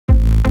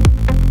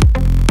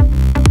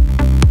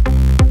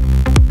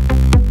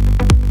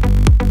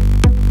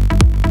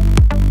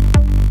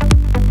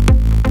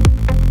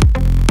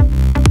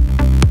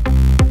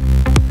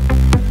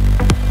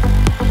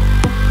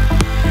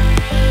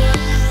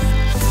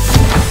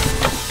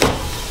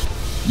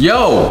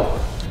Yo,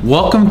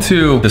 welcome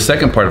to the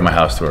second part of my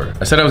house tour.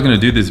 I said I was gonna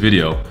do this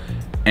video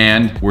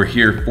and we're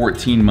here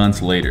 14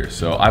 months later.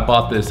 So I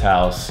bought this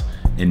house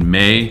in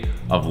May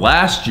of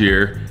last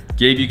year,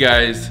 gave you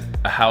guys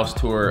a house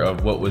tour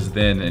of what was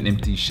then an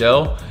empty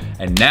shell.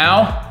 And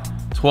now,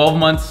 12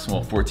 months,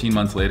 well, 14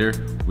 months later,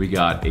 we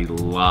got a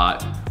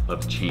lot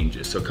of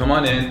changes. So come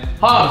on in.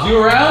 Hobbs, you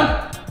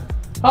around?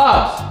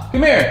 Hobbs,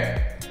 come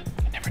here.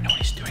 I never know what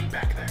he's doing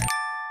back there.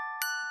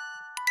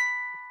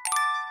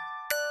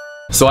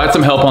 So I had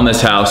some help on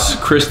this house.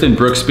 Kristen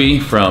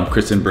Brooksby from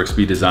Kristen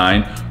Brooksby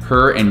Design.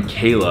 Her and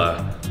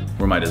Kayla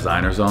were my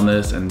designers on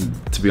this, and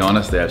to be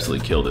honest, they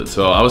absolutely killed it.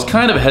 So I was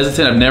kind of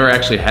hesitant. I've never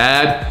actually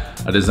had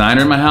a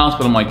designer in my house,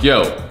 but I'm like,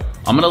 yo,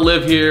 I'm gonna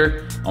live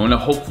here. I'm gonna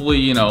hopefully,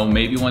 you know,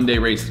 maybe one day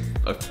raise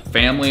a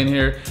family in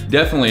here.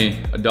 Definitely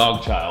a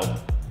dog child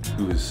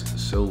who is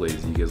so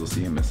lazy. You guys will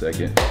see him in a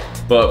second.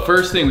 But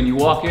first thing, when you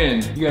walk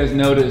in, you guys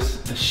notice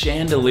the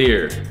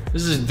chandelier.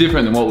 This is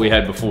different than what we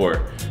had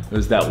before. It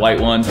was that white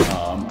one.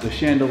 The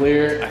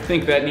chandelier, I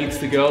think that needs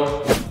to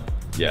go.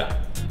 Yeah,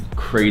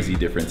 crazy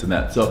difference in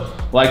that. So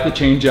like the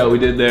change out we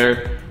did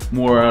there,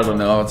 more, I don't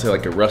know, I'd say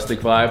like a rustic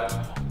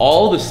vibe.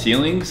 All the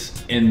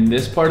ceilings in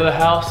this part of the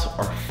house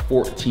are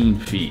 14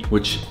 feet,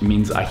 which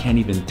means I can't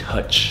even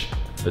touch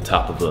the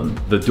top of them.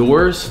 The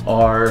doors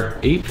are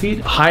 8 feet,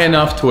 high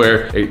enough to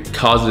where it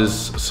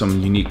causes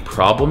some unique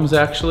problems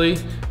actually.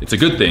 It's a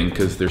good thing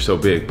because they're so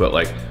big, but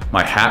like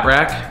my hat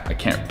rack, I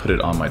can't put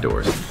it on my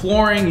doors.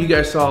 Flooring, you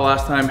guys saw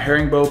last time,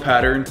 herringbone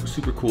pattern,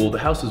 super cool. The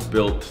house was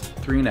built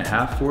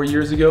 3.5, 4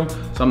 years ago.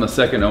 So I'm the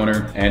second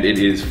owner and it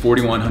is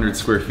 4,100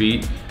 square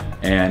feet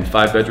and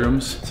 5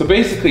 bedrooms. So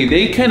basically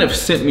they kind of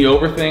sent me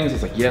over things.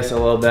 It's like, yes, I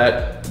love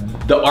that.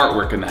 The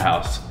artwork in the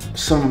house.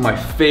 Some of my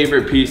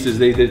favorite pieces,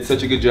 they did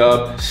such a good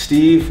job.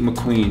 Steve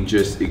McQueen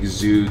just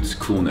exudes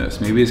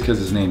coolness. Maybe it's because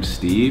his name's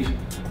Steve.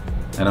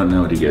 I don't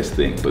know what you guys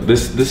think, but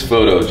this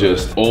photo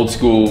just old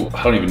school.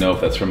 I don't even know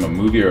if that's from a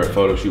movie or a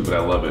photo shoot, but I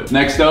love it.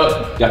 Next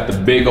up, got the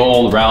big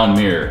old round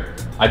mirror.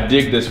 I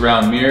dig this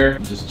round mirror.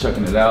 I'm just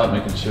checking it out,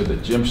 making sure the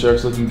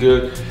Gymshark's looking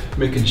good,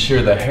 making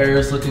sure the hair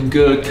is looking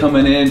good,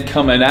 coming in,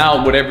 coming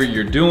out, whatever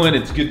you're doing,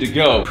 it's good to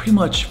go. Pretty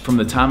much from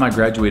the time I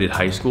graduated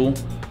high school,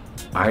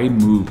 I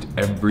moved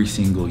every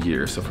single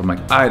year. So from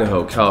like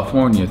Idaho,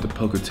 California, to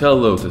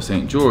Pocatello, to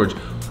St. George,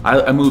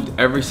 I moved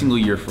every single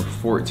year for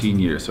 14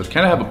 years. So to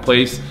kind of have a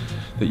place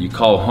that you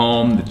call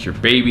home, that's your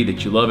baby,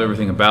 that you love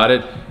everything about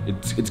it,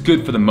 it's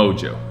good for the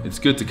mojo. It's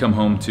good to come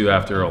home to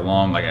after a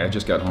long, like I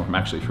just got home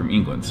from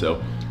England,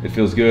 so it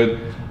feels good.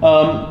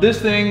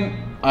 This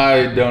thing,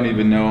 I don't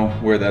even know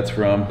where that's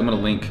from. I'm gonna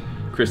link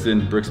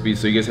Kristen Brooksby,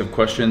 so you guys have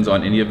questions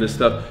on any of this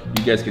stuff,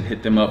 you guys can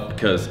hit them up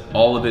because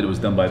all of it was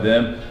done by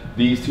them.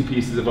 These two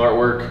pieces of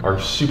artwork are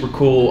super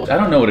cool. I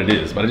don't know what it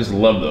is, but I just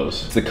love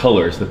those. It's the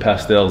colors, the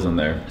pastels in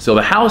there. So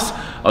the house,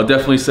 I'll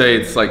definitely say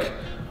it's like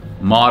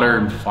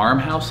modern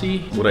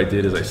farmhousey. What I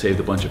did is I saved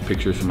a bunch of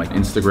pictures from like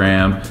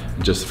Instagram,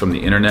 just from the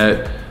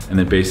internet, and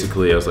then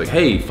basically I was like,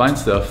 hey, find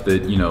stuff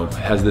that, you know,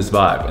 has this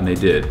vibe, and they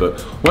did.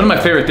 But one of my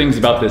favorite things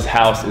about this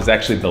house is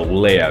actually the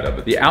layout of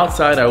it. The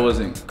outside I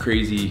wasn't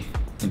crazy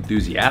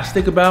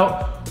enthusiastic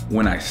about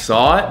when I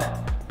saw it,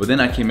 but then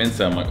I came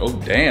inside, I'm like, oh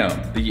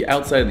damn, the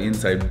outside and the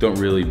inside don't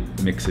really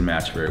mix and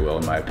match very well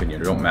in my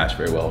opinion, or don't match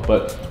very well.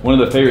 But one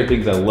of the favorite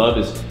things I love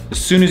is as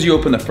soon as you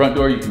open the front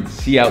door, you can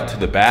see out to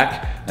the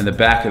back, and the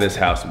back of this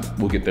house,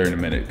 we'll get there in a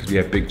minute because we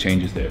have big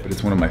changes there, but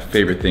it's one of my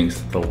favorite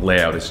things. The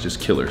layout is just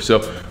killer. So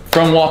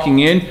from walking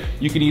in,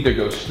 you can either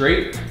go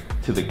straight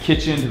to the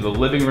kitchen, to the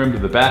living room, to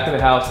the back of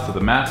the house, to the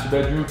master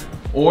bedroom,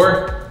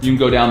 or you can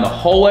go down the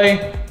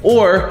hallway,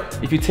 or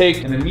if you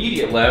take an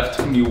immediate left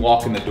when you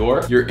walk in the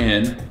door, you're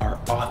in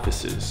our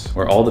offices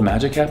where all the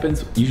magic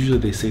happens. Usually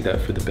they say that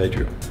for the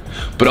bedroom,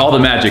 but all the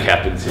magic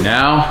happens.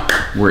 Now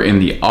we're in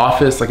the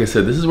office. Like I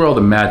said, this is where all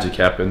the magic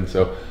happens.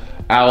 So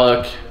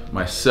Alec,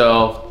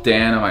 myself,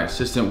 Dana, my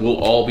assistant, we'll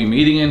all be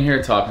meeting in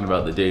here talking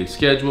about the day's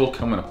schedule,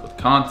 coming up with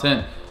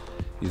content.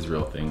 These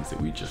real things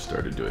that we just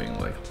started doing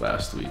like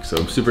last week. So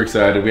I'm super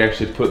excited. We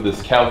actually put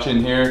this couch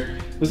in here.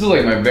 This is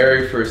like my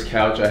very first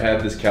couch. I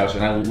had this couch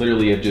and I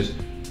literally have just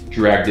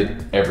dragged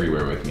it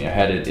everywhere with me. I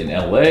had it in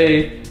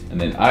LA and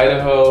then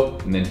Idaho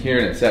and then here,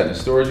 and it sat in a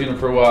storage unit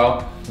for a while.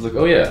 I was like,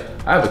 oh yeah,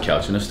 I have a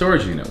couch in a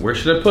storage unit. Where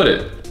should I put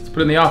it? Let's put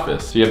it in the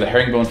office. So you have the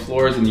herringbone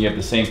floors and you have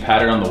the same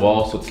pattern on the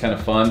wall, so it's kind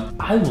of fun.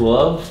 I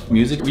love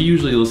music. We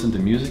usually listen to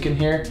music in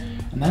here,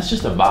 and that's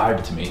just a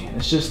vibe to me.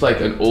 It's just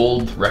like an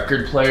old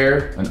record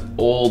player, an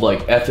old like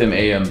FM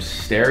AM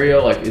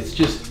stereo. Like it's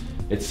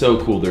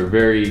so cool.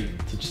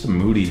 It's just a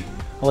moody.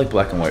 I like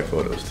black and white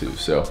photos too.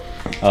 So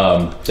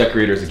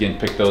decorators, again,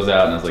 picked those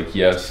out and I was like,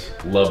 yes,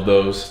 love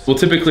those. We'll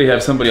typically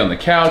have somebody on the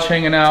couch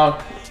hanging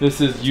out.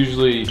 This is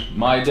usually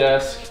my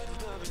desk.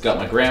 Got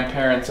my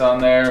grandparents on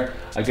there.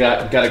 I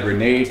got a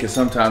grenade because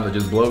sometimes I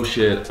just blow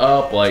shit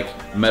up, like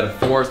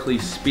metaphorically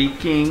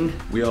speaking.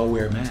 We all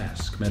wear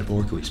masks,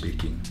 metaphorically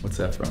speaking. What's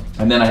that from?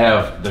 And then I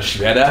have the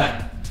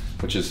shredder.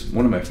 which is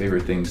one of my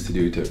favorite things to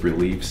do to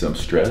relieve some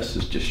stress,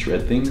 is just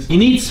shred things. You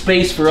need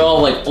space for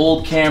all like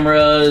old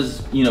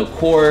cameras, you know,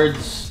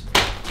 cords.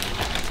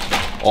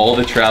 All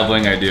the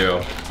traveling I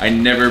do, I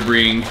never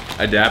bring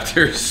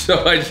adapters,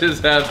 so I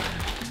just have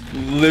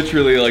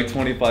literally like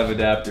 25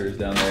 adapters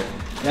down there.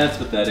 That's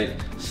pathetic.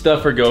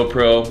 Stuff for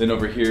GoPro. Then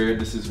over here,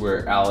 this is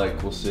where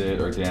Alec will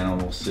sit or Daniel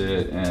will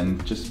sit,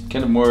 and just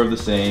kind of more of the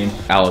same.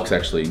 Alec's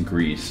actually in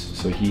Greece,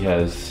 so he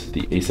has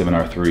the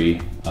A7R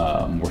III.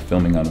 We're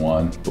filming on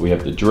one, but we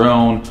have the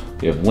drone,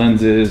 we have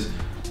lenses.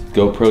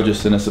 GoPro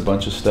just sent us a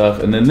bunch of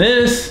stuff. And then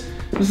this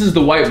is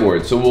the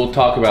whiteboard. So we'll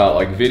talk about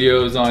like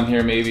videos on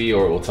here maybe,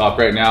 or we'll talk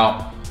right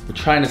now. We're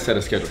trying to set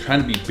a schedule,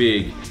 trying to be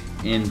big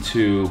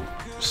into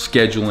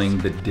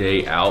scheduling the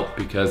day out,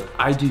 because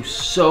I do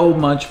so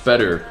much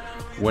better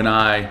when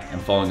I am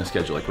following a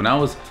schedule. Like when I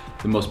was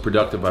the most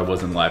productive I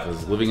was in life, I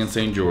was living in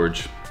St.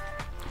 George,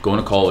 going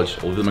to college,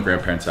 I lived at my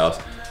grandparents' house.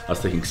 I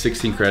was taking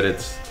 16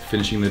 credits,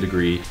 finishing the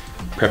degree,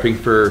 prepping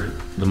for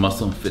the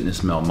Muscle and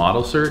Fitness Male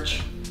model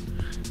search,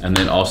 and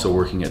then also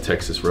working at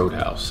Texas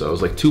Roadhouse. So it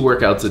was like 2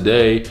 workouts a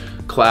day,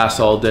 class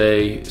all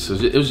day. So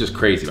it was just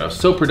crazy. But I was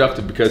so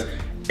productive because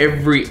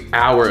every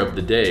hour of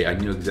the day, I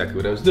knew exactly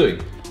what I was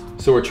doing.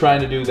 So we're trying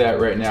to do that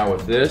right now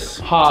with this.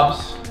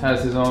 Hobbs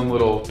has his own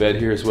little bed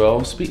here as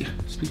well. Speaking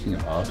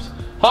of Hobbs.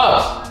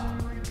 Hobbs,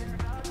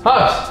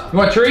 you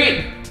want a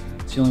treat?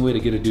 It's the only way to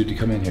get a dude to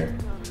come in here.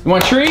 You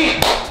want a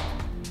treat?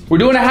 We're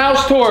doing a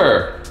house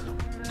tour.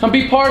 Come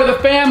be part of the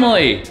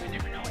family. I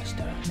never know what's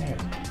down there.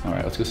 All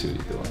right, let's go see what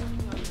he's doing.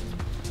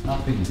 I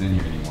don't think he's in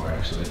here anymore,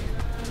 actually.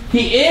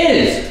 He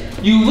is!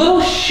 You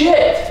little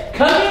shit!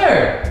 Come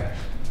here!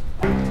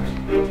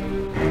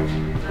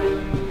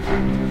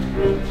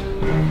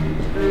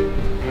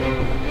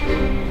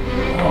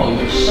 Oh,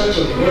 you're such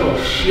a little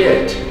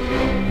shit.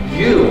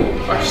 You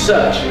are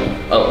such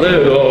a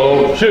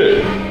little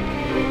shit.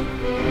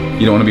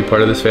 You don't want to be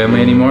part of this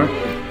family anymore?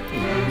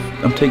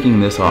 I'm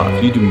taking this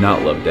off. You do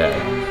not love Dad.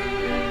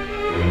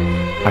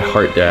 I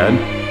heart Dad.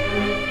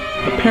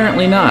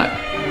 Apparently not.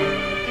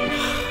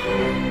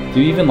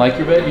 Do you even like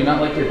your bed? Do you not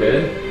like your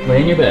bed?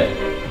 Lay in your bed.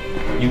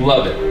 You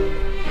love it.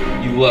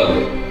 You love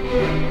it.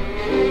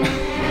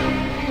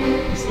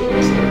 He's still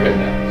right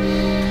now.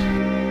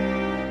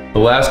 The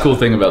last cool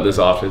thing about this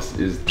office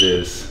is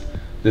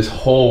this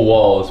whole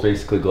wall is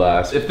basically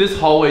glass. If this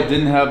hallway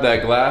didn't have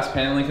that glass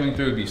paneling coming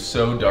through, it'd be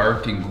so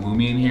dark and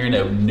gloomy in here, and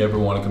I would never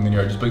want to come in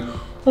here. I'd just be like,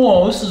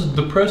 oh, this is a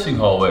depressing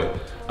hallway.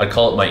 I'd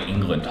call it my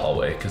England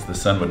hallway because the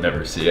sun would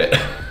never see it.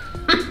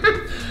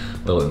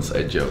 Little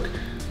inside joke.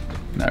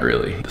 Not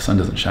really, the sun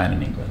doesn't shine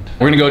in England.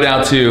 We're gonna go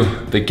down to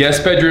the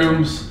guest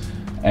bedrooms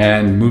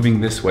and moving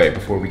this way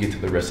before we get to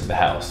the rest of the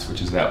house,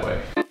 which is that way.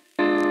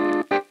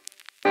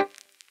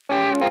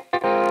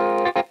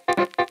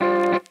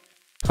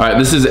 All right,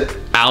 this is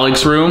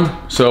Alec's room.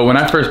 So when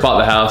I first bought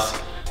the house,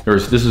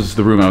 this is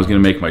the room I was gonna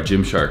make my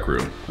Gymshark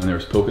room. And there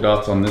was polka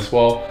dots on this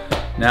wall.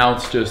 Now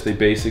it's just a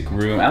basic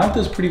room. Alec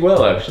does pretty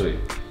well, actually.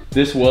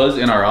 This was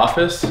in our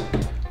office,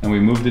 and we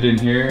moved it in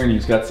here, and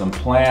he's got some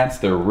plants.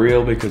 They're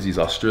real because he's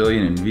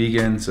Australian and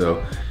vegan,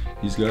 so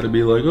he's got to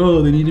be like,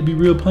 oh, they need to be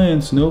real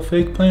plants, no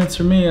fake plants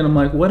for me. And I'm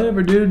like,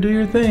 whatever, dude, do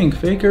your thing,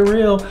 fake or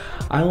real.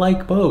 I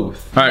like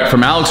both. All right,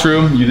 from Alec's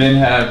room, you then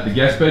have the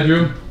guest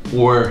bedroom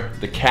or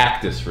the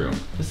cactus room.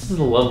 This is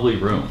a lovely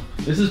room.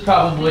 This is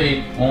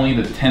probably only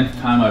the 10th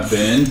time I've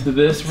been to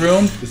this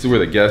room. This is where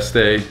the guests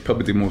stay,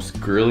 probably the most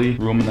girly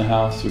room in the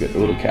house. We got the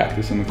little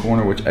cactus in the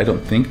corner, which I don't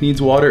think needs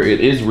water.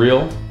 It is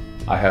real.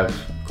 I have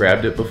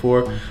grabbed it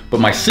before. But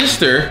my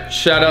sister,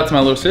 shout out to my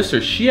little sister,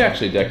 she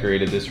actually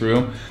decorated this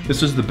room.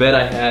 This was the bed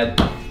I had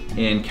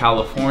in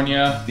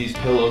California. These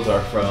pillows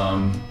are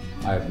from,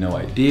 I have no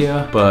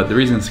idea, but the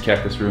reason it's a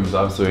cactus room is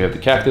obviously we have the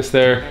cactus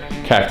there.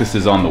 Cactus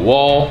is on the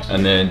wall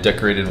and then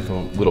decorated with a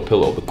little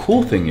pillow. The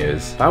cool thing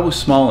is, if I was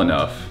small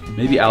enough,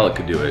 maybe Alec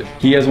could do it.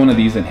 He has one of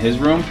these in his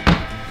room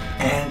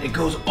and it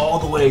goes all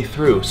the way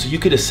through. So you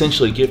could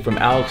essentially get from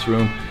Alec's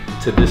room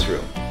to this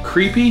room.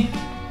 Creepy?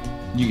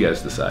 You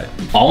guys decide.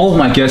 All of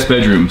my guest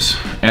bedrooms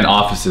and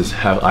offices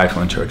have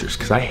iPhone chargers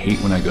because I hate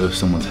when I go to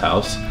someone's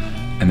house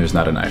and there's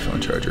not an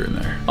iPhone charger in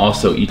there.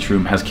 Also, each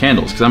room has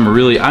candles because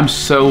I'm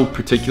so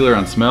particular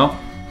on smell.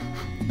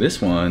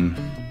 This one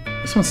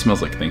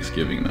smells like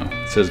Thanksgiving though.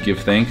 It says give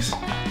thanks.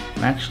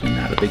 I'm actually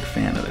not a big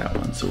fan of that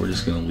one, so we're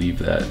just gonna leave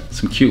that.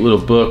 Some cute little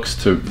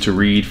books to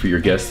read for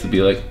your guests to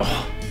be like,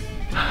 oh,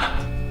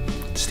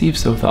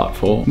 Steve's so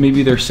thoughtful.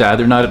 Maybe they're sad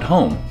they're not at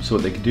home. So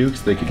what they could do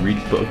is they could read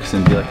books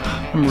and be like,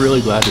 oh, I'm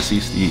really glad to see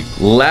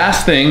Steve.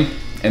 Last thing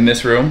in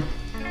this room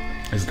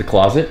is the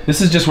closet.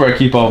 This is just where I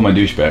keep all of my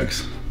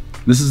douchebags.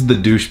 This is the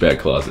douchebag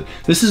closet.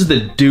 This is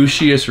the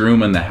douchiest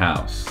room in the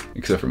house,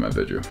 except for my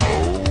bedroom.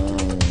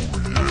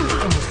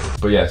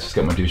 But yeah, it's just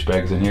got my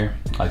douchebags in here.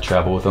 I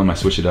travel with them, I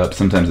switch it up.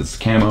 Sometimes it's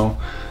camo,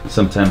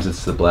 sometimes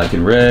it's the black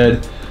and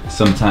red.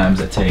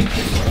 Sometimes I take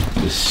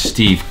the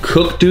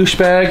Stevecook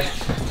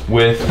douchebag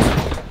with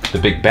the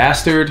big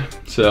bastard.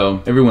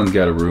 So everyone's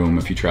got a room.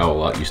 If you travel a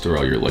lot, you store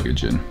all your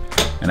luggage in.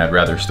 And I'd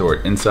rather store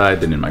it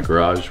inside than in my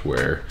garage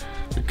where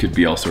there could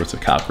be all sorts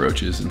of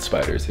cockroaches and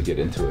spiders that get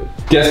into it.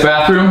 Guest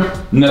bathroom,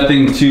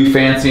 nothing too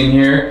fancy in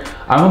here.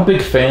 I'm a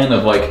big fan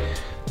of like,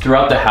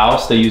 throughout the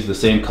house, they use the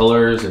same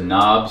colors and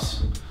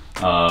knobs.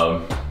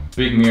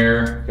 Big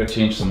mirror, gotta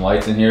change some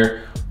lights in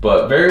here,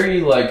 but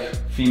very like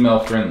female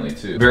friendly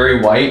too.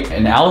 Very white,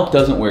 and Alec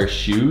doesn't wear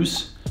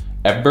shoes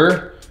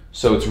ever,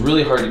 so it's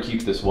really hard to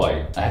keep this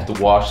white. I have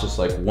to wash this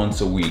like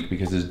once a week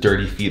because his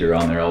dirty feet are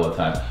on there all the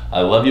time.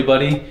 I love you,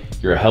 buddy.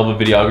 You're a hell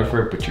of a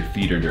videographer, but your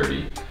feet are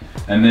dirty.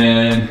 And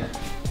then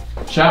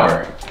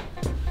shower.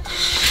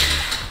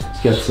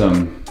 It's got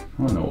some,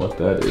 I don't know what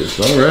that is.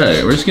 All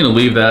right, we're just gonna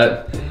leave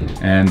that,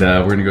 and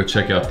we're gonna go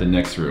check out the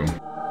next room.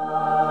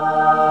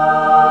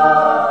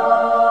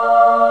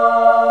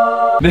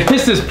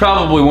 This is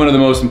probably one of the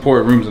most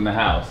important rooms in the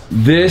house.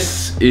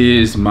 This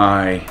is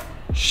my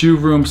shoe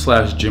room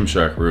slash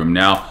Gymshark room.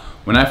 Now,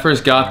 when I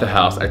first got the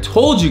house, I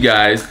told you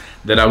guys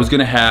that I was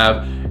gonna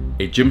have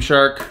a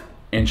Gymshark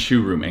and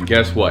shoe room, and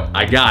guess what?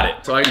 I got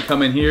it. So I can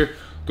come in here,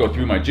 go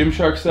through my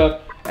Gymshark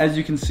stuff. As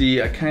you can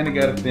see, I kind of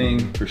got a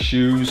thing for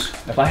shoes.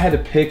 If I had to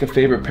pick a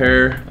favorite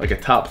pair, like a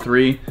top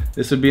 3,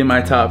 this would be in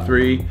my top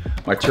 3.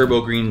 My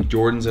turbo green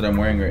Jordans that I'm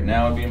wearing right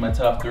now would be in my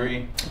top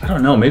 3. I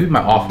don't know, maybe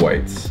my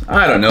off-whites.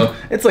 I don't know,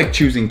 it's like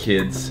choosing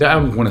kids. I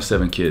was one of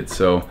 7 kids,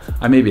 so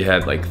I maybe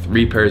had like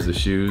 3 pairs of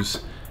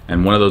shoes,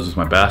 and one of those was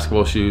my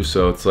basketball shoes,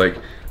 so it's like,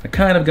 I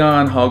kind of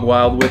gone hog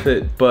wild with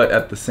it, but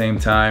at the same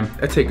time,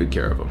 I take good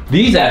care of them.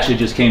 These actually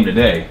just came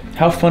today.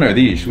 How fun are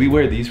these? Should we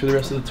wear these for the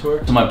rest of the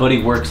tour? So my buddy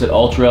works at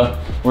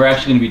Ultra. We're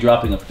actually gonna be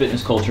dropping a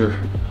Fitness Culture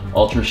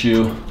Ultra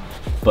shoe,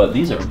 but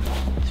these are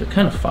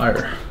kind of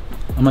fire.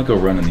 I might go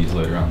run in these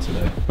later on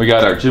today. We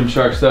got our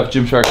Gymshark stuff.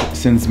 Gymshark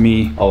sends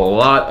me a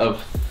lot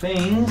of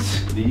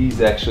things. These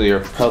actually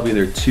are probably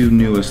their 2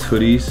 newest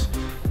hoodies.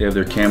 They have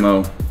their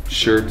camo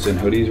shirts and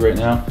hoodies right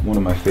now. One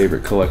of my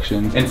favorite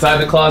collections. Inside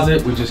the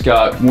closet, we just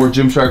got more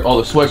Gymshark, all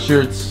the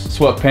sweatshirts,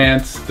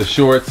 sweatpants, the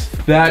shorts.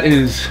 That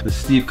is the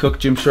Stevecook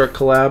Gymshark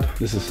collab.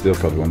 This is still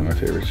probably one of my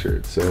favorite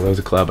shirts. So that was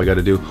a collab I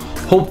gotta do.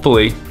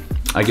 Hopefully,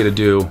 I get to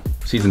do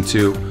season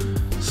 2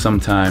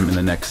 sometime in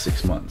the next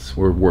 6 months.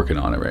 We're working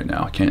on it right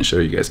now. I can't show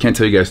you guys, can't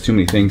tell you guys too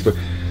many things, but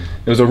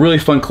it was a really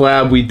fun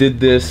collab. We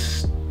did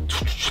this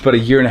about a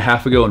year and a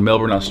half ago in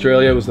Melbourne,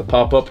 Australia. It was the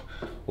pop-up.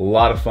 A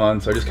lot of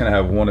fun, so I just kind of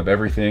have one of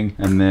everything,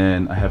 and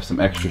then I have some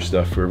extra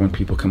stuff for when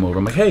people come over.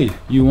 I'm like, hey,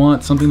 you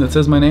want something that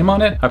says my name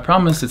on it? I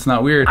promise it's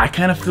not weird. I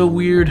kind of feel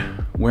weird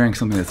wearing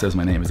something that says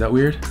my name. Is that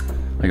weird?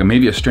 Like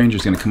maybe a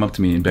stranger's gonna come up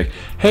to me and be like,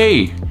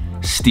 hey,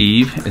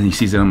 Steve, and he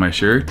sees it on my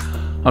shirt.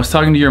 I was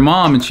talking to your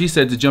mom and she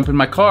said to jump in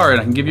my car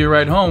and I can give you a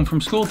ride home from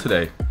school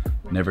today.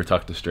 Never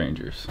talk to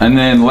strangers. And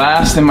then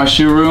last in my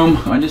shoe room,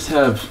 I just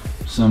have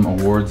some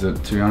awards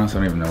that, to be honest, I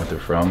don't even know what they're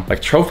from.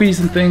 Like trophies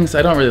and things,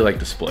 I don't really like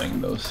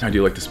displaying those. I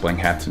do like displaying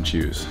hats and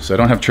shoes. So I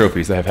don't have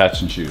trophies, I have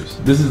hats and shoes.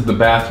 This is the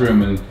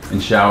bathroom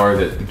and shower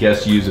that the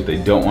guests use if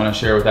they don't want to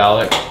share with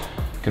Alec,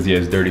 because he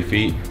has dirty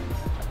feet.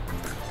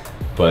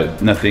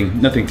 But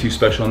nothing too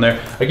special in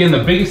there. Again,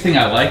 the biggest thing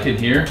I liked in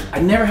here, I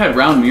never had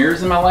round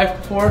mirrors in my life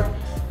before.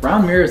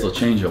 Round mirrors will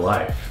change your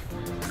life.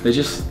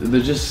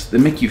 They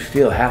make you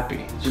feel happy.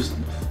 It's just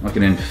like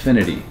an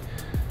infinity.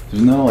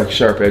 There's no like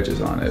sharp edges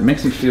on it. It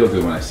makes me feel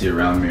good when I see a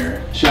round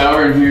mirror.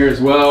 Shower in here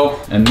as well.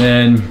 And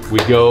then we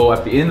go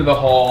at the end of the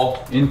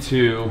hall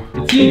into the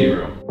TV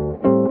room.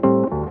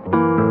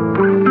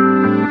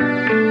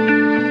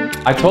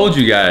 I told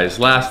you guys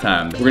last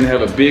time, we're gonna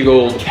have a big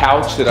old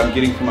couch that I'm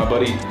getting from my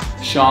buddy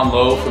Sean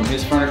Lowe from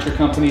his furniture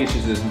company. It's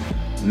just this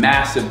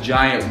massive,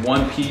 giant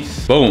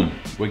one-piece. Boom,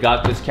 we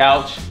got this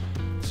couch,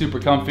 super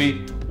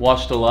comfy.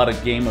 Watched a lot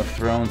of Game of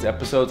Thrones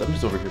episodes. I'm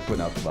just over here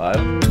putting out the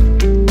vibe.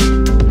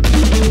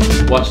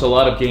 Watched a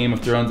lot of Game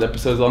of Thrones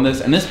episodes on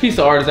this, and this piece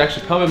of art is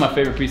actually probably my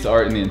favorite piece of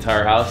art in the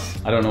entire house.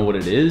 I don't know what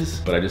it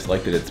is, but I just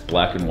like that it's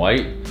black and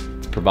white.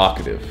 It's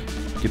provocative,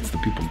 gets the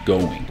people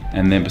going.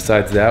 And then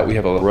besides that, we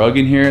have a rug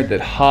in here that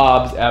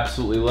Hobbs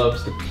absolutely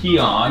loves to pee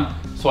on,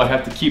 so I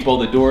have to keep all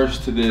the doors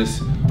to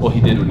this. Well,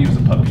 he did when he was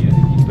a puppy, I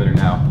think he's better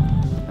now.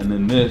 And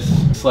then this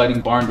sliding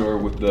barn door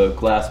with the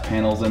glass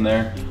panels in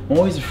there. I'm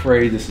always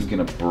afraid this is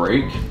gonna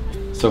break.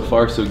 So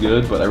far so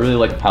good, but I really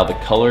like how the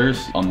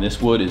colors on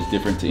this wood is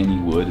different to any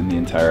wood in the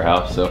entire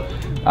house. So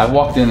I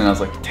walked in and I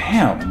was like,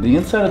 damn, the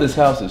inside of this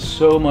house is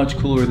so much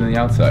cooler than the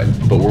outside.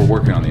 But we're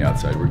working on the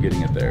outside, we're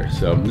getting it there.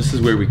 So this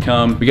is where we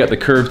come. We got the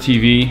curved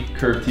TV.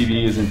 Curved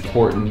TV is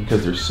important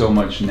because there's so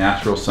much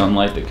natural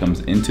sunlight that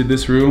comes into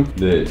this room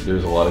that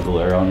there's a lot of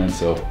glare on it.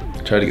 So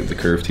try to get the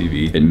curved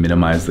TV and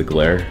minimize the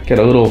glare. Got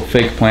a little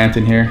fake plant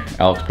in here.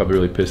 Alec's probably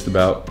really pissed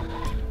about.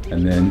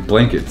 And then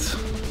blankets.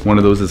 One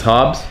of those is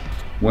Hobbs.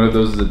 One of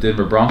those is a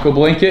Denver Bronco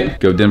blanket.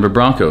 Go Denver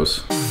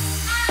Broncos.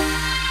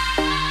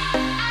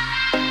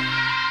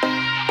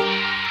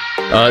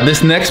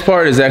 This next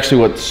part is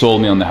actually what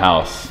sold me on the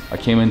house. I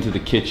came into the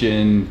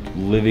kitchen,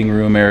 living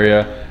room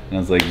area, and I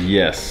was like,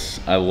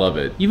 yes, I love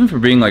it. Even for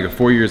being like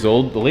 4 years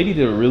old, the lady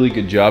did a really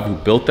good job who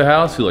built the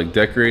house, who like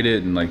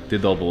decorated and like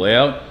did all the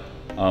layout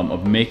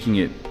of making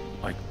it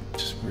like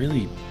just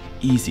really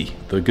easy.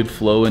 The good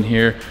flow in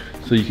here.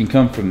 So you can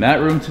come from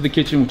that room to the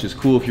kitchen, which is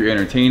cool if you're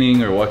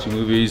entertaining or watching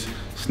movies.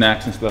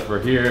 Snacks and stuff are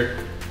here.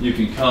 You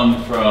can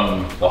come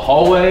from the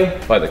hallway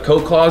by the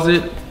coat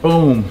closet,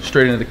 boom,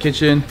 straight into the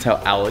kitchen. That's how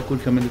Alec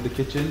would come into the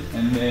kitchen.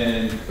 And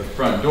then the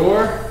front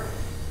door,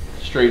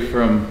 straight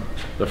from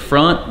the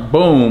front,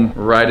 boom,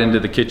 right into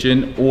the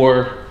kitchen,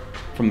 or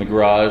from the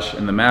garage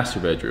and the master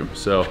bedroom.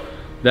 So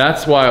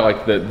that's why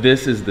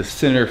this is the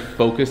center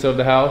focus of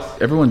the house.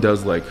 Everyone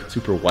does like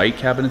super white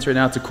cabinets right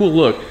now. It's a cool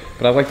look,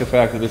 but I like the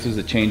fact that this is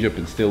a change up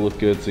and still look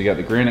good. So you got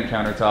the granite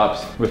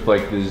countertops with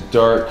like this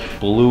dark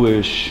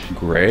bluish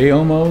gray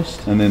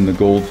almost, and then the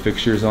gold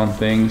fixtures on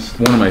things.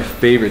 One of my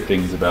favorite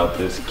things about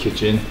this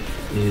kitchen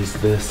is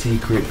the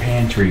secret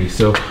pantry.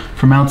 So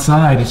from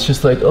outside, it's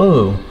just like,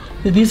 oh,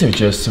 these are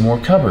just some more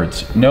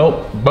cupboards.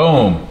 Nope,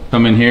 boom.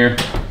 Come in here,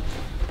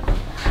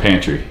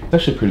 pantry. It's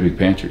actually a pretty big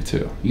pantry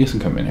too. You guys can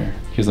come in here.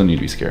 You guys don't need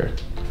to be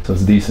scared. So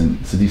it's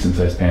decent. It's a decent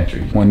sized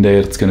pantry. One day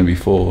it's gonna be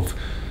full of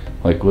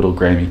like little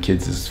Grammy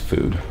kids'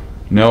 food.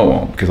 No, it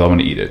won't, because I'm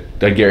gonna eat it.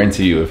 I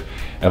guarantee you, if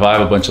I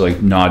have a bunch of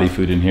like naughty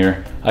food in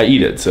here, I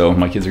eat it. So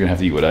my kids are gonna have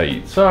to eat what I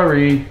eat.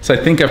 Sorry. So I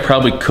think I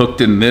probably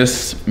cooked in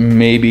this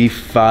maybe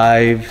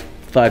five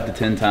to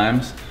 10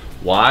 times.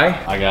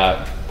 Why? I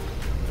got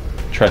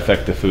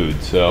trifecta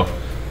food. So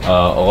a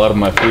lot of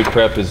my food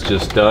prep is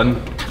just done.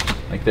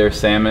 Like their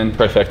salmon.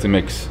 Trifecta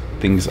makes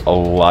things a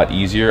lot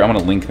easier. I'm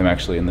gonna link them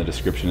actually in the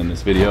description in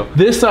this video.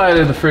 This side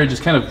of the fridge is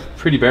kind of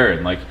pretty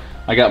barren. Like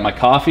I got my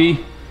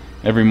coffee.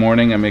 Every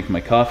morning I make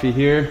my coffee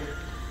here.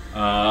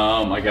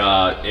 I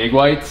got egg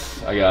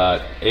whites, I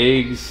got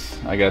eggs,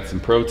 I got some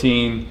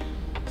protein,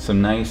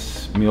 some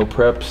nice meal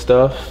prep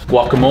stuff,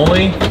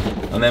 guacamole,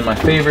 and then my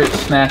favorite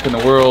snack in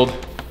the world,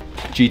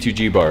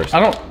 G2G bars. I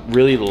don't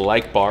really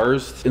like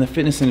bars. In the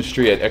fitness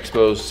industry at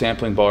expos,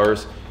 sampling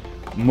bars,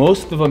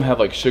 most of them have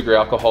like sugar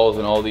alcohols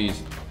and all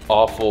these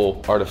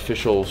awful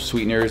artificial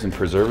sweeteners and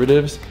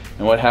preservatives.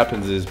 And what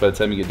happens is by the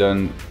time you get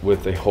done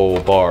with a whole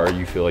bar,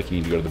 you feel like you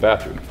need to go to the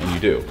bathroom, and you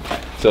do.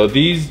 So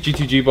these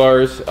G2G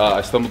bars,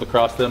 I stumbled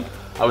across them.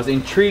 I was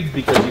intrigued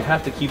because you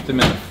have to keep them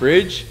in the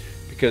fridge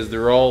because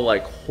they're all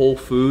like whole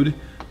food.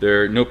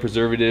 They're no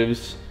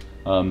preservatives.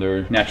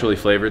 They're naturally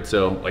flavored,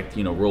 so like,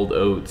 you know, rolled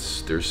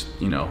oats, there's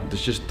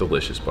just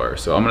delicious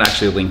bars. So I'm gonna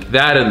actually link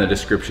that in the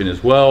description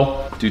as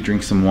well. Do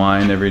drink some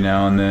wine every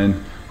now and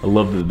then. I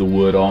love that the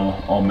wood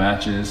all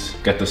matches.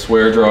 Got the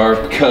swear jar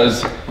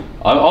because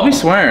I'll be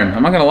swearing,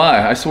 I'm not gonna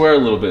lie. I swear a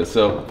little bit,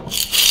 so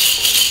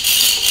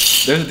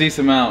there's a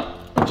decent amount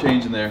of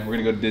change in there. We're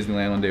gonna go to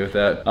Disneyland one day with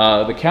that.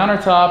 The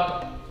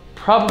countertop,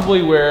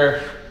 probably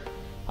where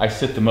I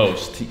sit the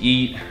most to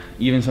eat,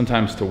 even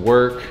sometimes to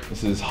work.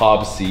 This is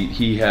Hobbs' seat.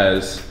 He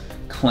has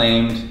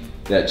claimed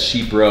that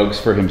sheep rugs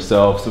for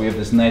himself. So we have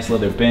this nice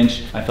leather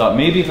bench. I thought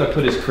maybe if I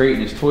put his crate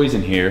and his toys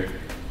in here,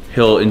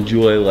 he'll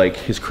enjoy like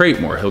his crate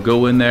more. He'll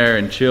go in there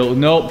and chill.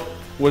 Nope,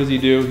 what does he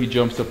do? He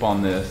jumps up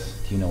on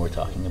this. Do you know we're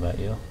talking about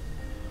you?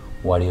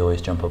 Why do you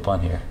always jump up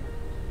on here?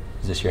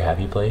 Is this your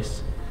happy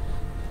place?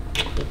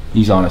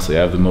 He's honestly,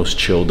 I have the most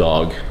chill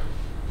dog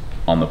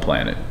on the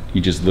planet.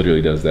 He just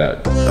literally does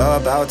that.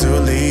 About to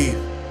leave,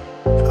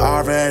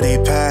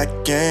 already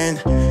packing,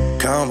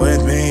 come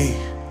with me,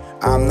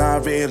 I'm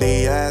not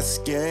really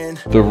asking.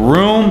 The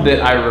room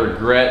that I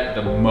regret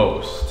the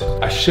most,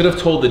 I should have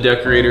told the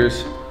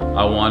decorators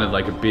I wanted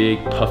like a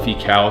big puffy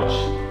couch,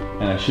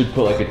 and I should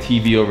put like a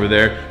TV over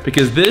there,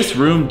 because this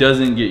room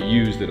doesn't get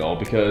used at all,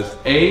 because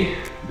A,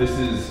 this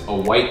is a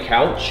white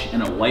couch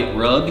and a white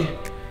rug,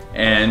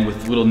 and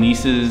with little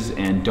nieces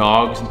and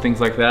dogs and things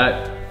like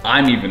that,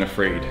 I'm even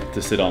afraid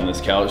to sit on this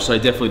couch, so I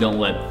definitely don't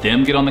let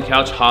them get on the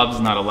couch. Hobbs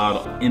is not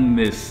allowed in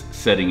this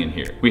setting in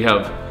here. We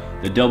have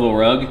the double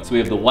rug. So we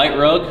have the white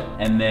rug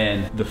and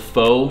then the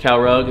faux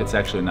cow rug. It's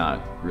actually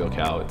not real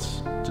cow,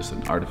 it's just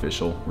an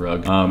artificial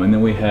rug. And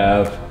then we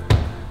have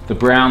the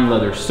brown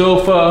leather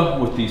sofa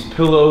with these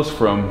pillows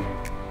from,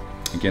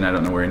 again, I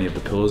don't know where any of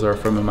the pillows are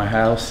from in my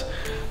house.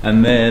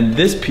 And then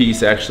this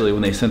piece, actually,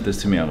 when they sent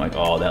this to me, I'm like,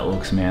 oh, that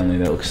looks manly,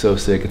 that looks so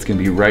sick. It's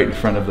gonna be right in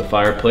front of the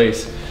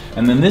fireplace.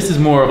 And then this is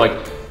more of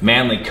like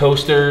manly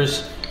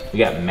coasters. We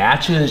got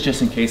matches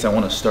just in case I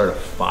want to start a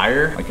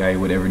fire. Like I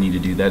would ever need to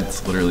do that.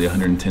 It's literally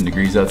 110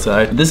 degrees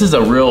outside. This is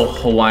a real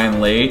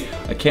Hawaiian lei.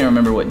 I can't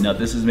remember what nut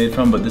this is made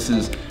from, but this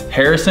is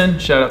Harrison.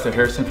 Shout out to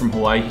Harrison from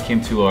Hawaii. He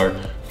came to our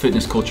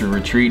fitness culture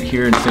retreat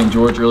here in St.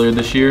 George earlier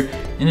this year.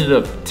 Ended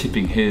up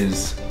tipping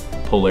his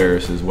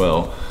Polaris as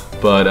well.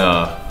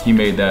 But he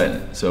made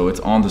that, so it's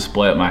on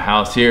display at my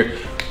house here.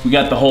 We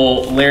got the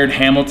whole Laird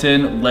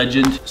Hamilton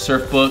Legend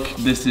surf book.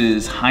 This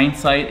is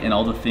Hindsight and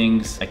All the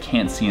Things I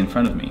Can't See in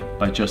Front of Me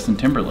by Justin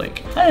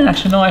Timberlake. I didn't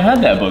actually know I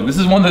had that book. This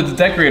is one that the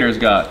decorators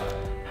got.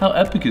 How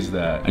epic is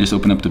that? I just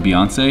opened up to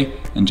Beyonce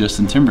and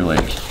Justin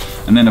Timberlake.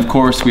 And then of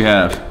course we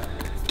have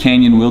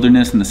Canyon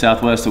Wilderness in the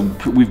Southwest. So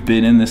we've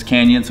been in this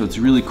canyon, so it's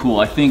really cool.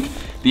 I think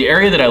the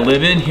area that I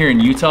live in here in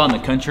Utah in the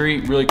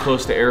country, really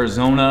close to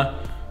Arizona,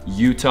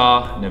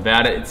 Utah,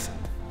 Nevada, it's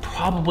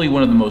probably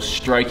one of the most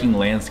striking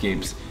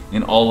landscapes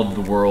in all of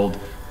the world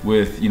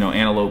with, you know,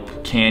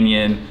 Antelope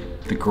Canyon,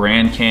 the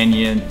Grand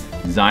Canyon,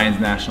 Zion's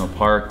National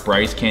Park,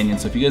 Bryce Canyon.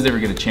 So if you guys ever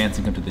get a chance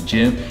to come to the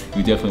gym,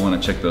 you definitely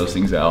want to check those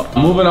things out.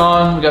 Moving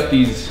on, we got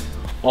these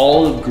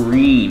olive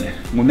green.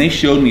 When they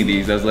showed me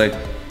these, I was like,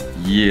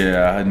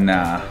 yeah,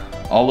 nah.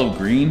 Olive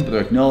green, but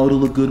they're like, no, it'll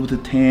look good with the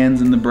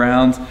tans and the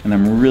browns. And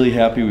I'm really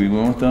happy we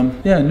went with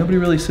them. Yeah, nobody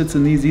really sits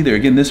in these either.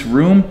 Again, this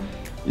room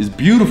is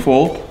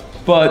beautiful,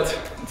 but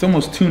it's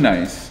almost too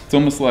nice. It's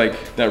almost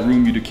like that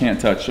room you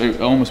can't touch. I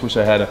almost wish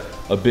I had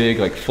a big,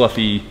 like,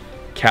 fluffy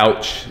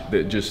couch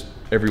that just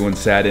everyone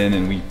sat in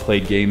and we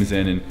played games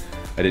in, and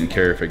I didn't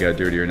care if it got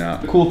dirty or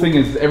not. The cool thing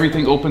is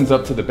everything opens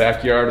up to the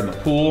backyard and the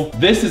pool.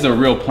 This is a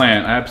real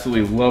plant. I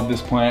absolutely love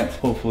this plant.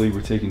 Hopefully we're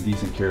taking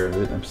decent care of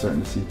it. I'm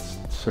starting to see it's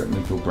starting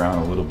to go brown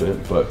a little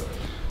bit, but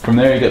from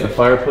there you got the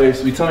fireplace.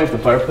 Will you tell me if the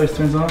fireplace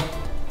turns on?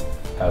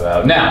 How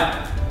about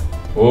now?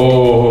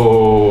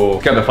 Oh,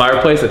 got the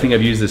fireplace. I think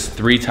I've used this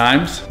 3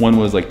 times. One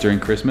was like during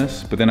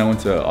Christmas, but then I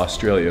went to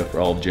Australia for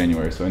all of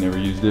January, so I never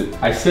used it.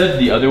 I said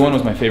the other one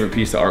was my favorite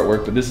piece of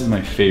artwork, but this is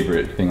my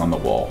favorite thing on the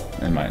wall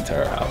in my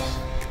entire house.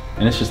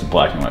 And it's just a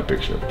black and white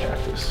picture of a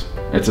cactus.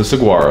 It's a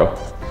saguaro,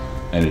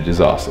 and it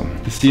is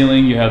awesome. The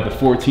ceiling, you have the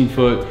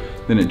 14-foot,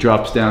 then it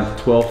drops down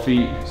to 12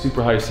 feet,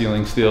 super high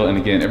ceiling still, and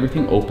again,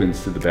 everything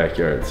opens to the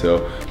backyard.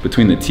 So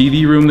between the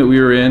TV room that we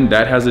were in,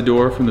 that has a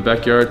door from the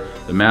backyard,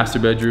 the master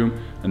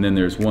bedroom, and then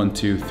there's 1,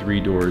 2, 3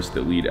 doors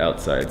that lead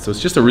outside. So it's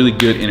just a really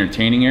good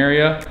entertaining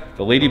area.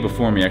 The lady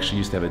before me actually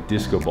used to have a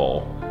disco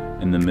ball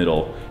in the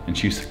middle, and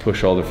she used to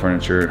push all the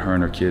furniture, and her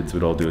and her kids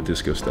would all do a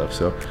disco stuff.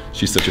 So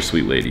she's such a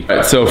sweet lady. All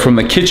right, so from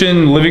the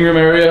kitchen, living room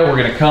area, we're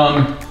gonna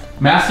come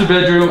master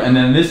bedroom, and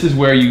then this is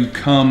where you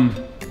come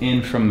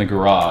in from the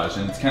garage,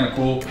 and it's kind of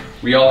cool.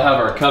 We all have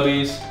our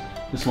cubbies.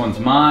 This one's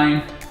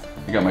mine.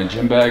 I got my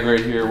gym bag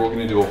right here. We're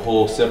gonna do a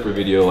whole separate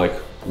video like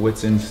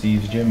what's in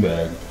Steve's gym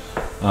bag.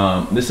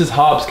 This is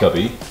Hobbs'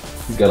 cubby.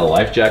 He's got a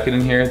life jacket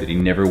in here that he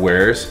never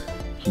wears.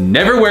 He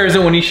never wears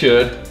it when he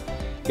should.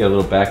 Got a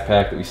little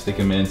backpack that we stick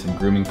him in, some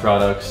grooming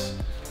products.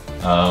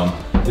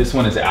 This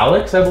one is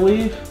Alex, I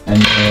believe.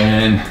 And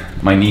then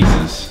my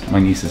nieces. My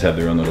nieces have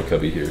their own little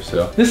cubby here.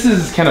 So this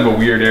is kind of a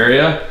weird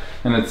area,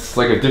 and it's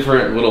like a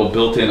different little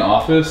built-in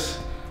office.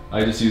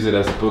 I just use it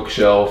as a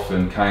bookshelf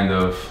and kind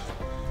of,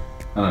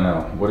 I don't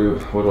know, what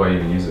do I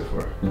even use it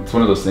for? It's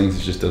one of those things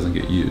that just doesn't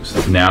get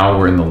used. Now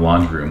we're in the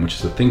laundry room, which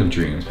is a thing of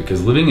dreams,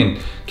 because living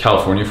in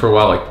California for a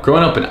while, like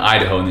growing up in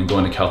Idaho and then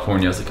going to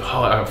California, I was like,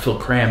 oh, I feel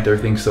cramped,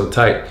 everything's so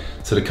tight.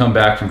 So to come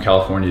back from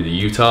California to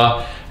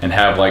Utah and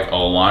have like a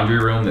laundry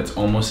room that's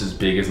almost as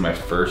big as my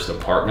first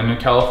apartment in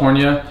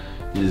California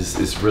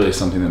is really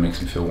something that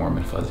makes me feel warm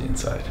and fuzzy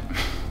inside.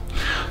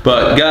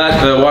 But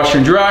got the washer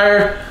and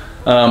dryer.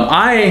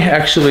 I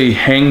actually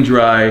hang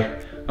dry,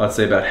 I'd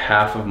say about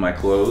half of my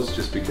clothes,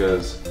 just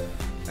because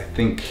I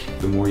think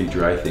the more you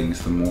dry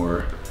things, the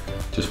more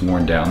just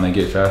worn down they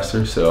get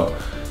faster. So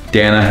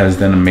Dana has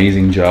done an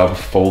amazing job of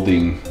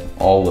folding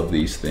all of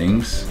these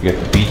things. We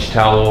got the beach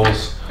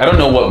towels. I don't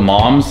know what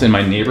moms in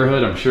my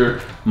neighborhood, I'm sure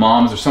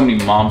moms, there's so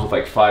many moms with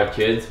like 5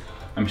 kids.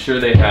 I'm sure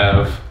they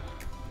have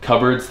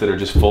cupboards that are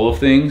just full of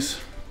things.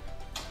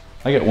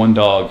 I got 1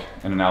 dog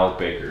and an Alec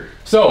Baker.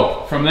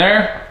 So from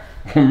there,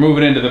 we're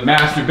moving into the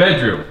master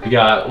bedroom. We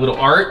got a little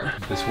art,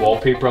 this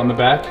wallpaper on the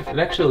back. It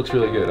actually looks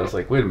really good. I was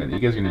like, wait a minute, you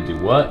guys are gonna do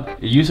what?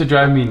 It used to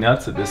drive me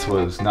nuts that this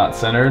was not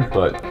centered,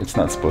 but it's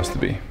not supposed to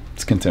be.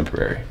 It's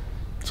contemporary.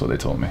 That's what they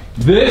told me.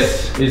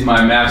 This is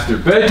my master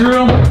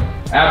bedroom.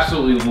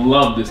 Absolutely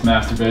love this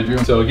master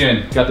bedroom. So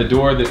again, got the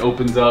door that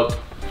opens up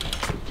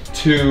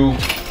to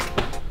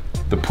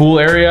the pool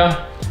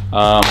area.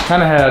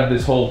 Kind of had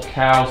this whole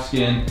cow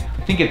skin.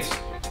 I think it's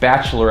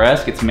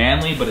bachelor-esque, it's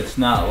manly, but it's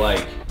not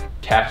like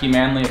khaki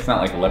manly. It's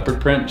not like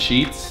leopard print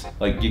sheets,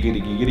 like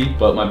giggity giggity.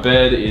 But my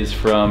bed is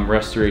from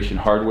Restoration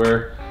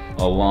Hardware,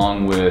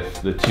 along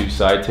with the 2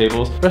 side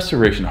tables.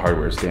 Restoration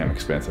Hardware is damn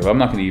expensive. I'm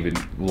not gonna even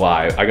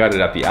lie. I got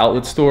it at the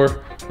outlet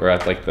store, or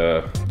at like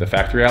the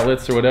factory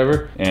outlets or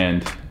whatever,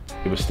 and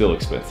it was still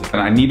expensive.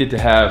 And I needed to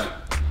have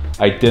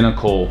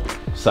identical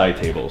side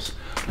tables.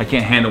 I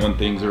can't handle when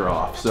things are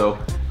off. So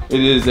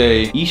it is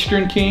a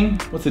Eastern King.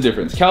 What's the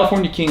difference?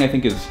 California King I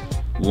think is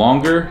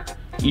longer.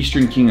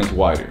 Eastern King is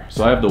wider.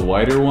 So I have the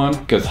wider one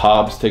because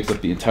Hobbs takes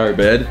up the entire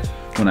bed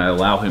when I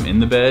allow him in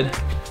the bed,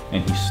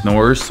 and he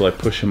snores, so I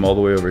push him all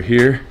the way over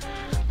here.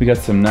 We got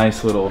some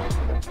nice little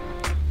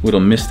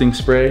misting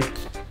spray.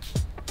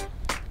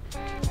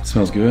 It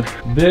smells good.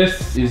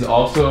 This is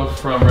also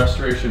from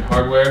Restoration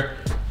Hardware.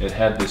 It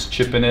had this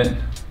chip in it,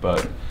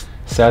 but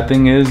sad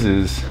thing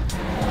is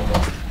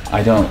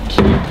I don't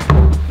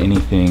keep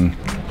anything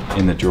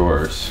in the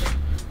drawers.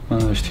 Well,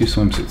 there's 2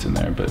 swimsuits in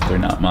there, but they're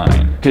not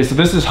mine. Okay, so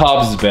this is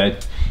Hobbs'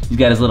 bed. He's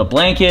got his little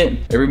blanket.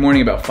 Every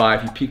morning about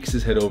 5, he peeks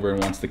his head over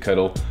and wants to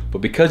cuddle. But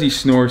because he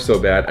snores so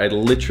bad, I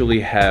literally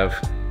have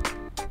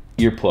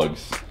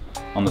earplugs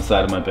on the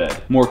side of my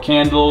bed. More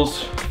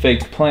candles,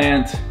 fake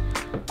plant.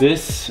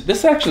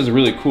 This actually is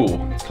really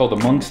cool. It's called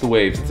Amongst the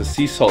Waves. It's a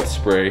sea salt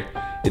spray.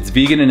 It's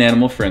vegan and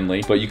animal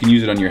friendly, but you can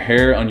use it on your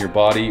hair, on your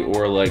body,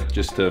 or like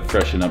just to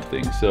freshen up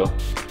things. So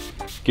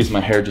gives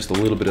my hair just a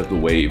little bit of the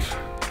wave.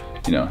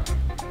 you know,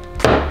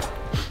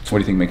 what do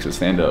you think makes it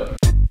stand up?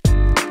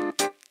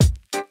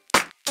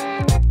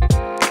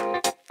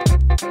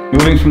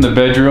 Moving from the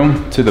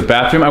bedroom to the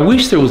bathroom. I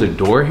wish there was a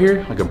door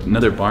here, like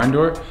another barn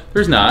door.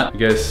 There's not. I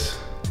guess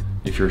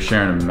if you're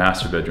sharing a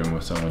master bedroom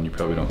with someone, you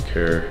probably don't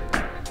care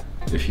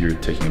if you're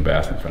taking a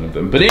bath in front of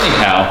them. But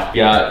anyhow,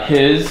 got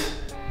his,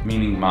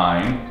 meaning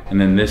mine, and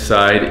then this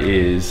side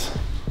is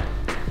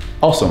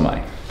also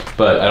mine,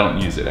 but I don't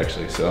use it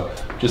actually, so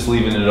just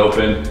leaving it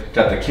open.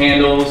 Got the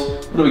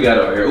candles. What do we got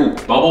over here? Ooh,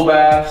 bubble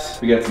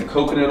baths. We got some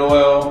coconut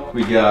oil.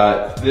 We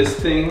got this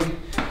thing.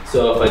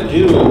 So if I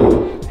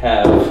do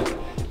have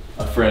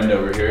a friend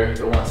over here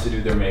that wants to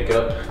do their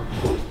makeup,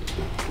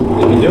 they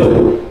can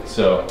do it.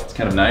 So it's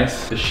kind of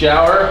nice. The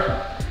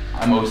shower,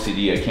 I'm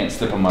OCD, I can't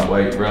step on my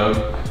white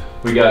rug.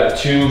 We got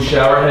 2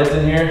 shower heads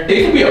in here.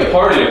 It could be a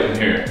party up in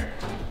here.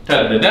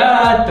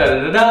 Da-da-da-da,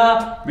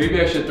 da-da-da-da. Maybe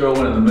I should throw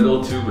one in the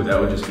middle too, but that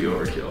would just be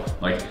overkill.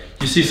 Like,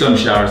 you see some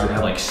showers that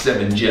have like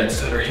 7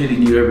 jets that are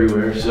hitting you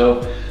everywhere.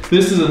 So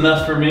this is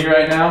enough for me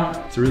right now.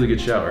 It's a really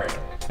good shower.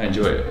 I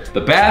enjoy it.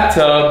 The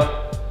bathtub,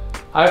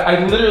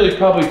 I literally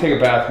probably take a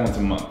bath once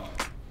a month.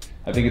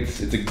 I think it's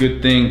a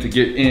good thing to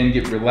get in,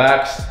 get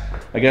relaxed.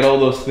 I got all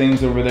those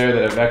things over there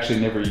that I've actually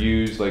never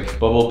used, like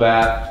bubble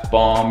bath,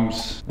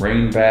 bombs,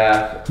 rain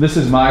bath. This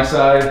is my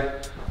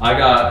side. I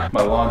got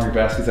my laundry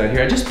baskets out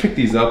here. I just picked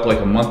these up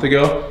like a month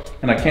ago,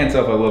 and I can't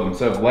tell if I love them.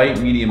 So I have light,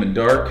 medium, and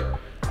dark,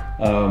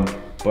 but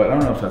I don't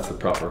know if that's the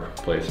proper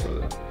place for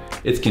them.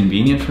 It's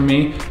convenient for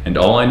me, and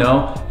all I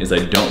know is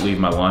I don't leave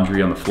my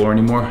laundry on the floor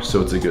anymore,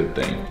 so it's a good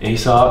thing.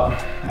 Aesop,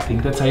 I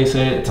think that's how you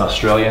say it. It's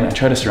Australian. I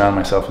try to surround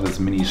myself with as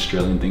many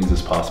Australian things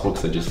as possible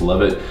because I just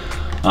love it.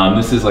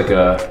 This is like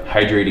a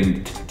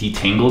hydrating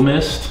detangle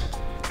mist.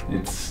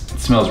 It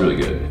smells really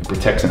good. It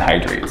protects and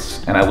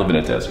hydrates, and I live in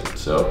a desert,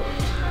 so.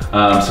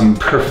 Some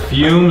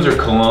perfumes or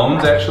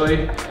colognes,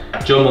 actually.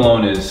 Joe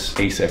Malone is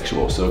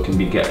asexual, so it can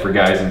be get for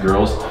guys and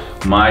girls.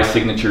 My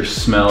signature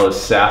smell is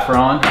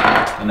saffron,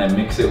 and I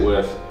mix it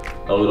with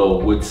a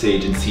little wood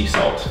sage and sea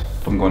salt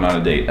if I'm going on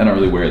a date. I don't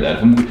really wear that.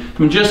 If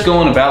I'm just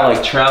going about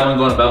like traveling,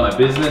 going about my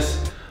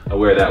business, I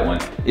wear that one.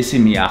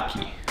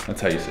 Isimiaki,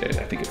 that's how you say it.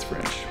 I think it's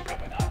French,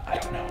 probably not, I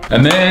don't know.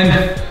 And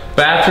then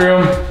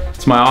bathroom,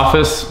 it's my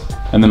office,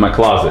 and then my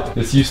closet.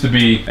 This used to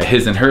be a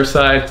his and her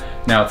side.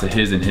 Now it's a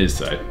his and his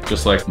side,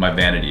 just like my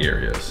vanity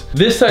areas.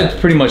 This side's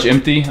pretty much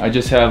empty. I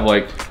just have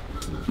like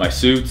my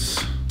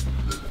suits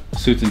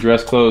and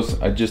dress clothes.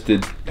 I just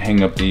did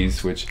hang up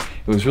these, which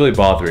it was really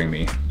bothering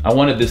me. I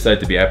wanted this side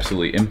to be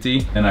absolutely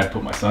empty, and I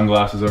put my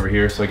sunglasses over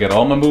here. So I got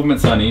all my movement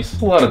sunnies,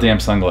 a lot of damn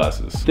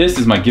sunglasses. This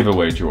is my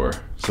giveaway drawer.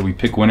 So we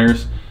pick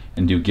winners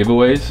and do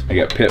giveaways. I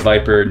got Pit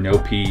Viper, No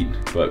Pete,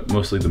 but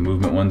mostly the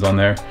movement ones on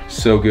there.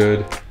 So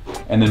good.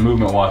 And then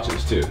movement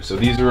watches too. So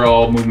these are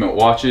all movement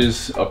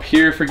watches up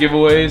here for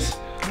giveaways.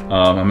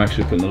 I'm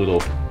actually putting a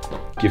little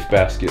gift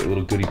basket, a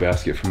little goodie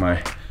basket for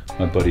my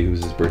buddy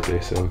who's his birthday.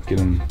 So get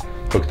him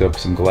hooked up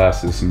some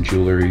glasses, some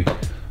jewelry,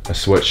 a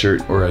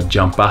sweatshirt or a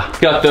jumper.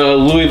 Got the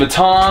Louis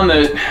Vuitton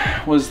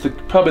that was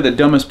probably the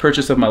dumbest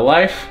purchase of my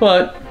life,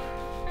 but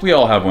we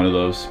all have one of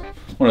those.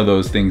 One of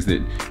those things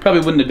that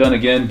probably wouldn't have done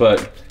again,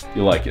 but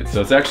you like it.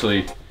 So it's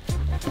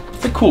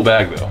a cool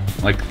bag though.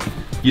 Like,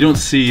 you don't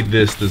see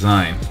this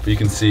design, but you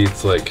can see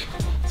it's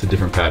a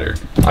different pattern.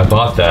 I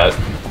bought that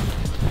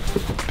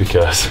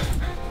because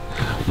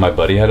my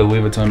buddy had a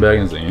Louis Vuitton bag, and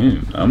I was like,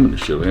 I'm gonna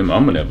show him,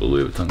 I'm gonna have a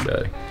Louis Vuitton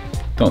bag.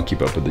 Don't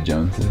keep up with the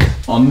Joneses.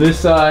 On this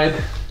side,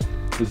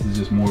 this is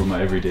just more of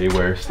my everyday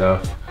wear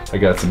stuff. I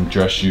got some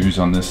dress shoes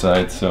on this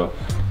side, so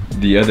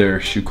the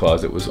other shoe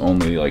closet was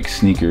only like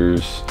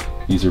sneakers.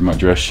 These are my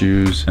dress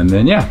shoes. And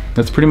then yeah,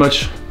 that's pretty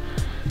much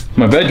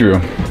my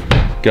bedroom.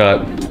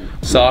 Got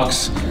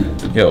socks.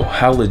 Yo,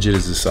 how legit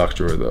is this sock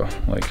drawer though?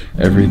 Like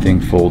everything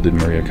folded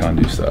Maria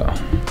Kondo style.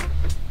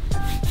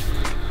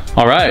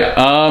 All right,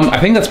 I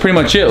think that's pretty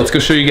much it. Let's go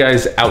show you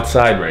guys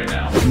outside right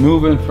now.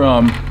 Moving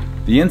from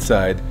the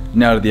inside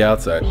now to the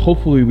outside.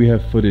 Hopefully we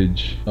have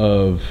footage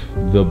of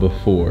the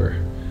before,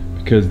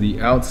 because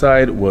the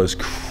outside was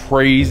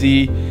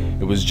crazy.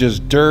 It was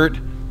just dirt.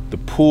 The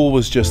pool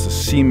was just a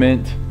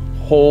cement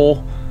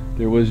hole.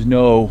 There was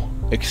no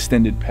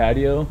extended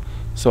patio.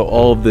 So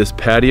all of this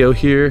patio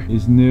here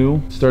is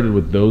new. Started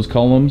with those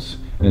columns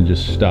and it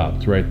just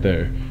stopped right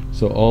there.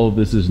 So all of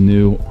this is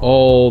new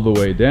all the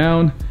way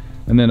down.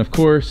 And then of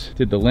course,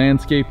 did the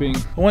landscaping.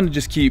 I wanted to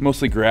just keep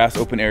mostly grass,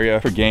 open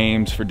area for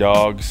games, for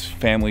dogs,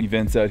 family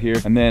events out here.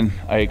 And then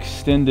I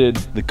extended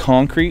the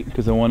concrete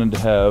because I wanted to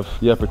have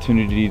the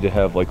opportunity to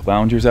have like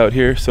loungers out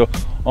here. So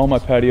all my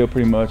patio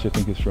pretty much I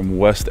think is from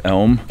West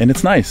Elm, and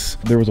it's nice.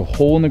 There was a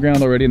hole in the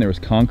ground already and there was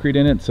concrete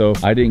in it, so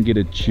I didn't get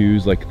to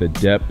choose like the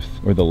depth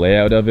or the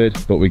layout of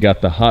it, but we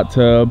got the hot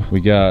tub, we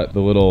got the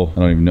little, I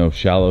don't even know,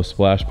 shallow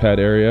splash pad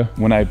area.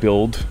 When I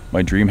build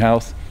my dream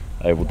house,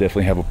 I will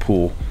definitely have a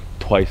pool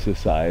twice this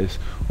size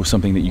with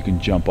something that you can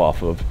jump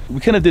off of. We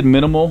kind of did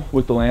minimal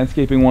with the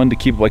landscaping one to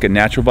keep like a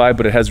natural vibe,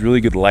 but it has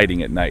really good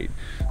lighting at night.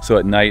 So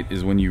at night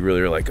is when you really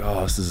are like,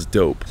 oh, this is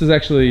dope. This is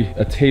actually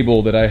a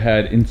table that I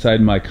had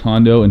inside my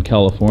condo in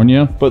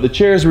California, but the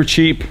chairs were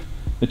cheap.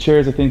 The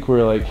chairs I think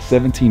were like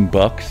 17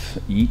 bucks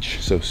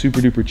each, so super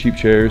duper cheap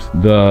chairs.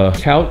 The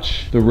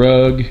couch, the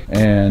rug,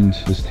 and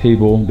this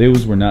table,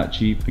 those were not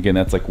cheap. Again,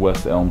 that's like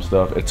West Elm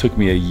stuff. It took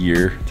me a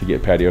year to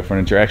get patio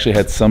furniture. I actually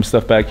had some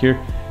stuff back here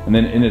and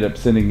then ended up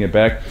sending it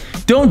back.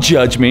 Don't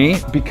judge me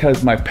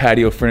because my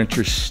patio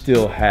furniture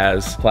still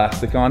has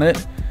plastic on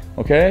it,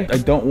 okay? I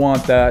don't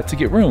want that to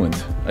get ruined.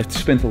 I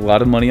spent a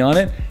lot of money on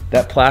it.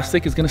 That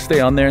plastic is gonna stay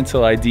on there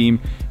until I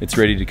deem it's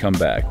ready to come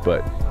back,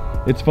 but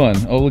it's fun.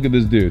 Oh, look at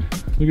this dude.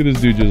 Look at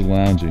this dude just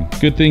lounging.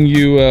 Good thing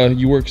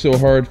you work so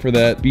hard for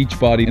that beach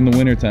body in the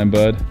wintertime,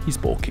 bud. He's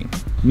bulking.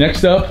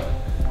 Next up,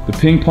 the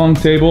ping pong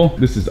table.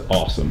 This is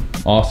awesome.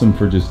 Awesome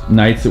for just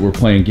nights that we're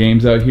playing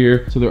games out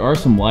here. So there are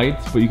some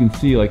lights, but you can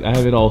see like I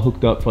have it all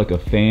hooked up for like a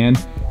fan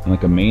and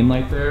like a main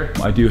light there.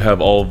 I do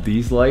have all of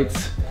these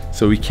lights,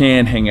 so we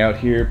can hang out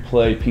here,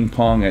 play ping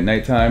pong at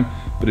nighttime,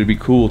 but it'd be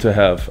cool to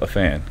have a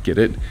fan. Get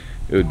it?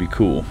 It would be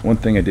cool. One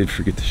thing I did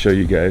forget to show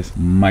you guys,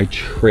 my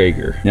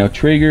Traeger. Now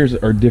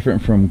Traegers are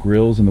different from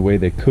grills in the way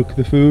they cook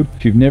the food.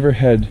 If you've never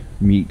had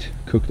meat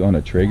cooked on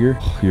a Traeger,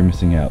 you're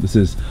missing out. This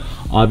is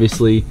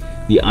obviously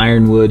the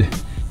Ironwood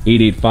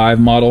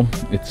 885 model.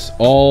 It's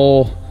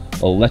all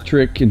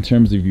electric in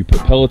terms of you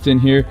put pellets in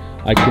here.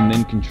 I can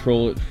then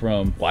control it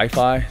from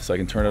Wi-Fi, so I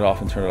can turn it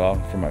off and turn it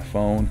off from my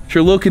phone. If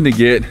you're looking to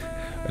get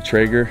a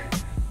Traeger,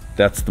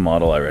 that's the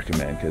model I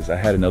recommend, because I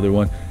had another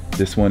one.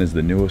 This one is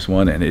the newest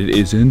one and it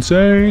is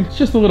insane. It's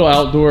just a little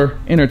outdoor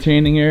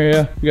entertaining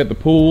area. We got the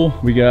pool,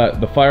 we got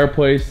the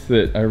fireplace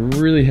that I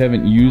really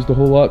haven't used a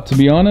whole lot. To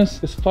be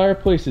honest, this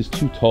fireplace is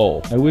too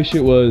tall. I wish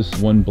it was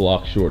 1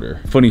 block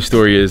shorter. Funny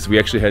story is we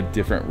actually had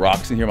different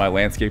rocks in here. My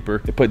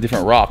landscaper, they put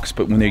different rocks,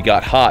 but when they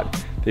got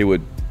hot, they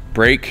would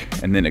break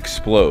and then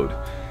explode.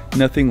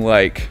 Nothing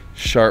like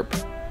sharp,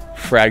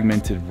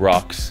 fragmented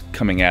rocks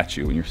coming at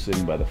you when you're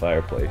sitting by the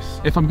fireplace.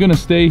 If I'm gonna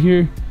stay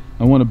here,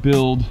 I wanna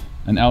build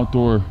an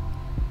outdoor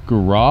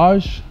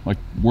garage, like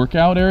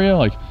workout area,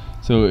 like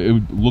so it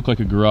would look like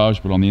a garage,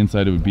 but on the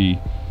inside it would be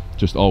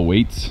just all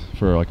weights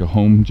for like a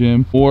home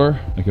gym, or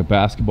like a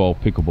basketball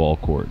pickleball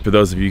court. For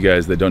those of you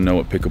guys that don't know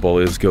what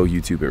pickleball is, go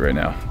YouTube it right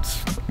now.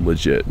 It's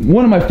legit.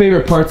 One of my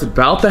favorite parts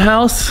about the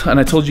house, and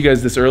I told you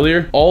guys this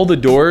earlier, all the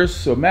doors,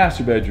 so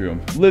master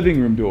bedroom, living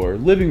room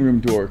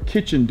door,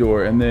 kitchen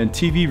door, and then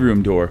TV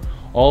room door,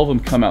 all of them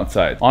come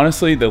outside.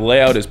 Honestly, the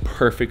layout is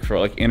perfect for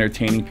like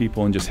entertaining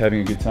people and just having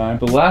a good time.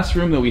 The last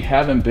room that we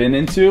haven't been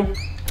into,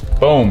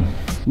 boom.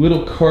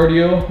 Little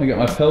cardio, I got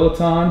my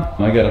Peloton,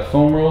 I got a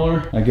foam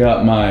roller, I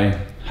got my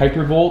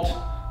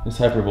Hypervolt. This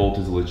Hypervolt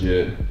is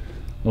legit.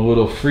 A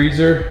little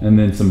freezer, and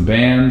then some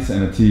bands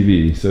and a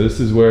TV. So this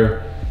is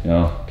where, you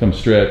know, come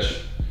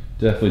stretch,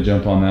 definitely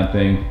jump on that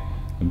thing.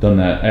 I've done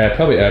that. I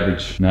probably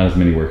average not as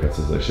many workouts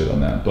as I should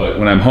on that, but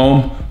when I'm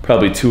home,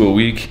 probably 2 a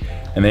week,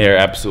 and they are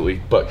absolutely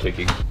butt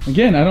kicking.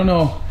 Again, I don't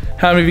know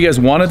how many of you guys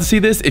wanted to see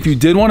this. If you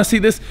did want to see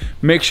this,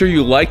 make sure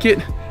you like it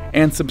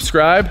and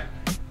subscribe,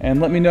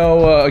 and let me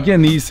know.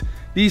 Again, these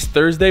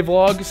Thursday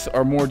vlogs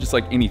are more just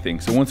like anything.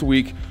 So once a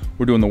week,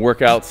 we're doing the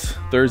workouts.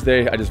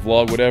 Thursday, I just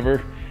vlog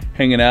whatever,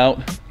 hanging out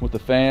with the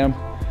fam,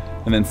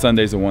 and then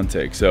Sunday's a one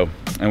take. So,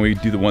 and we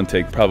do the one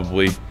take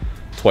probably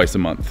twice a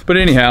month. But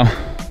anyhow,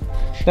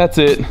 that's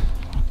it.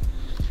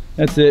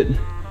 That's it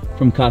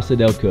from Casa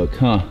del Cook,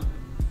 huh?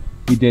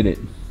 We did it.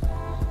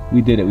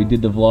 We did it. We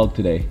did the vlog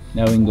today.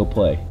 Now we can go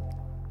play.